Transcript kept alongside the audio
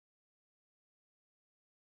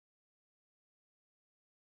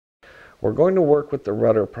We're going to work with the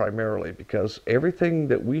rudder primarily because everything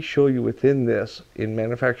that we show you within this in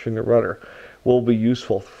manufacturing the rudder will be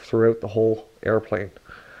useful throughout the whole airplane.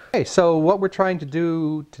 Okay, so what we're trying to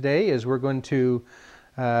do today is we're going to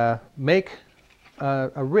make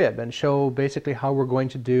a rib and show basically how we're going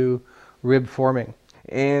to do rib forming.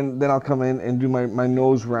 And then I'll come in and do my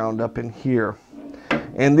nose round up in here.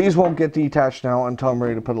 And these won't get detached now until I'm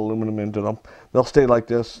ready to put aluminum into them. They'll stay like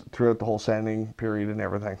this throughout the whole sanding period and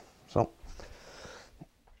everything. So.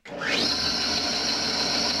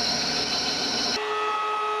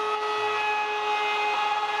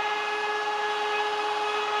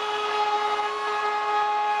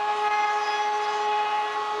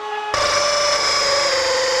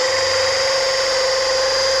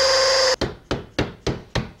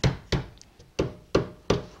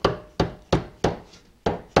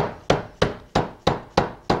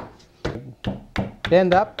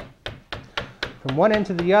 Bend up from one end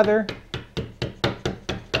to the other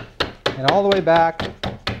and all the way back.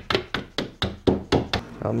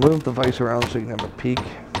 I'll move the vise around so you can have a peek.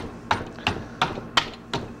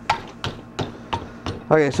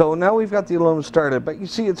 Okay, so now we've got the aluminum started, but you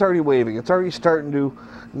see it's already waving. It's already starting to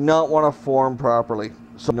not want to form properly.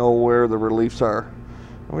 So know where the reliefs are.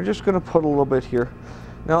 And we're just going to put a little bit here.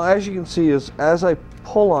 Now as you can see, as I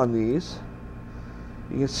pull on these,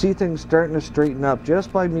 you can see things starting to straighten up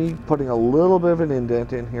just by me putting a little bit of an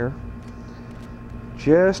indent in here.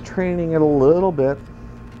 Just training it a little bit.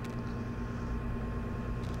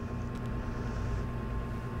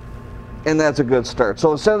 And that's a good start.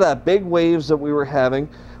 So instead of that big waves that we were having,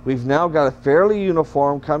 we've now got a fairly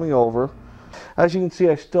uniform coming over. As you can see,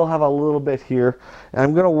 I still have a little bit here. And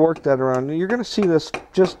I'm going to work that around. You're going to see this,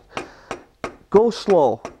 just go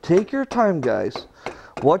slow. Take your time, guys.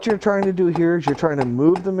 What you're trying to do here is you're trying to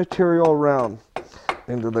move the material around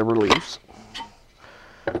into the reliefs.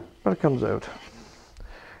 But it comes out.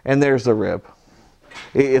 And there's the rib.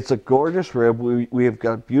 It's a gorgeous rib. We have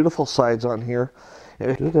got beautiful sides on here.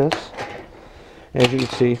 And do this. As you can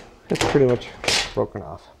see, it's pretty much broken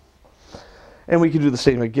off. And we can do the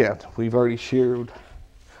same again. We've already sheared.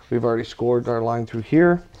 We've already scored our line through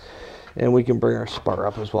here. And we can bring our spar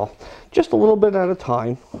up as well. Just a little bit at a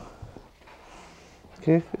time.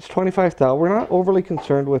 Okay, it's 25 thou. We're not overly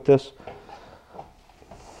concerned with this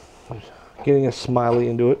getting a smiley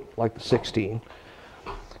into it like the 16.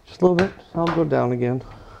 Just a little bit. I'll go down again,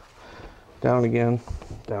 down again,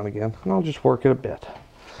 down again, and I'll just work it a bit.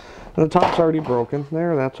 And the top's already broken.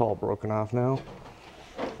 There, that's all broken off now.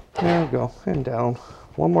 There we go, and down.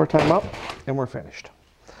 One more time up, and we're finished.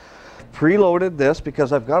 Preloaded this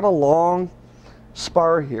because I've got a long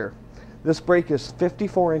spar here. This brake is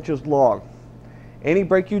 54 inches long. Any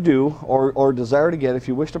brake you do or desire to get, if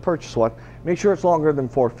you wish to purchase one, make sure it's longer than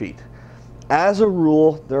 4 feet. As a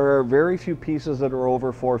rule, there are very few pieces that are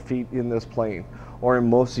over 4 feet in this plane, or in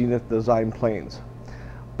most Zenith design planes.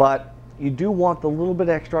 But you do want the little bit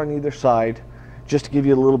extra on either side, just to give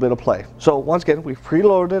you a little bit of play. So once again, we've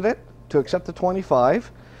preloaded it to accept the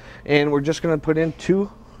 25, and we're just going to put in 2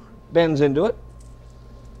 bends into it.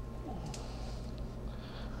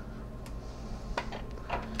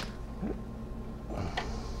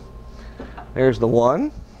 There's the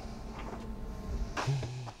one.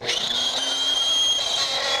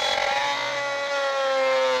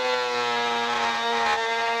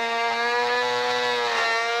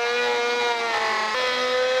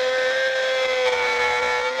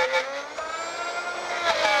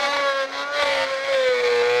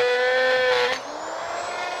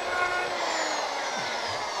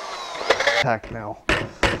 Tack now.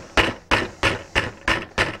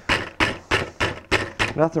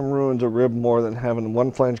 Nothing ruins a rib more than having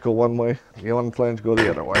one flange go one way, the one flange go the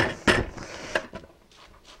other way.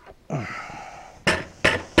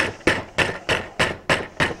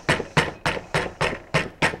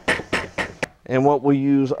 And what we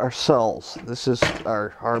use ourselves, this is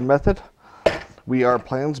our method. We are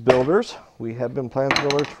plans builders. We have been plans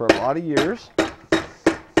builders for a lot of years.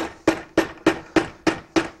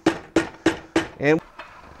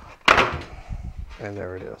 And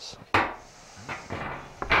there it is.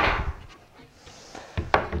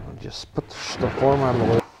 Just put the form on the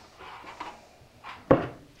way.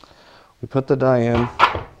 We put the die in.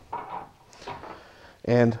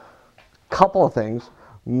 And a couple of things.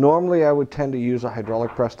 Normally I would tend to use a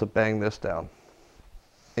hydraulic press to bang this down.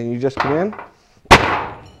 And you just come in.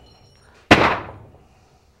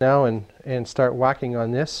 Now and start whacking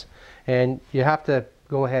on this. And you have to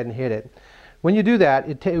go ahead and hit it. When you do that,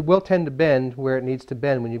 it will tend to bend where it needs to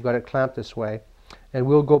bend when you've got it clamped this way. And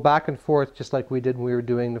we'll go back and forth just like we did when we were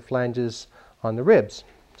doing the flanges on the ribs.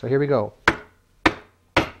 So here we go.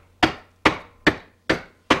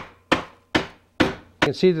 You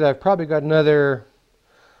can see that I've probably got another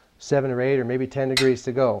 7 or 8 or maybe 10 degrees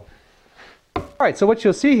to go. Alright, so what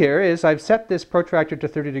you'll see here is I've set this protractor to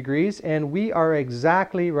 30 degrees and we are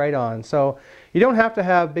exactly right on. So you don't have to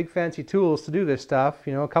have big fancy tools to do this stuff.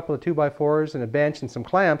 You know, a couple of 2x4s and a bench and some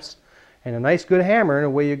clamps and a nice good hammer and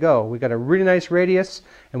away you go. We've got a really nice radius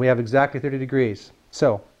and we have exactly 30 degrees.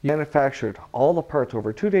 So manufactured all the parts over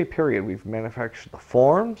a 2-day period. We've manufactured the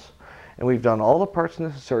forms and we've done all the parts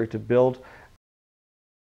necessary to build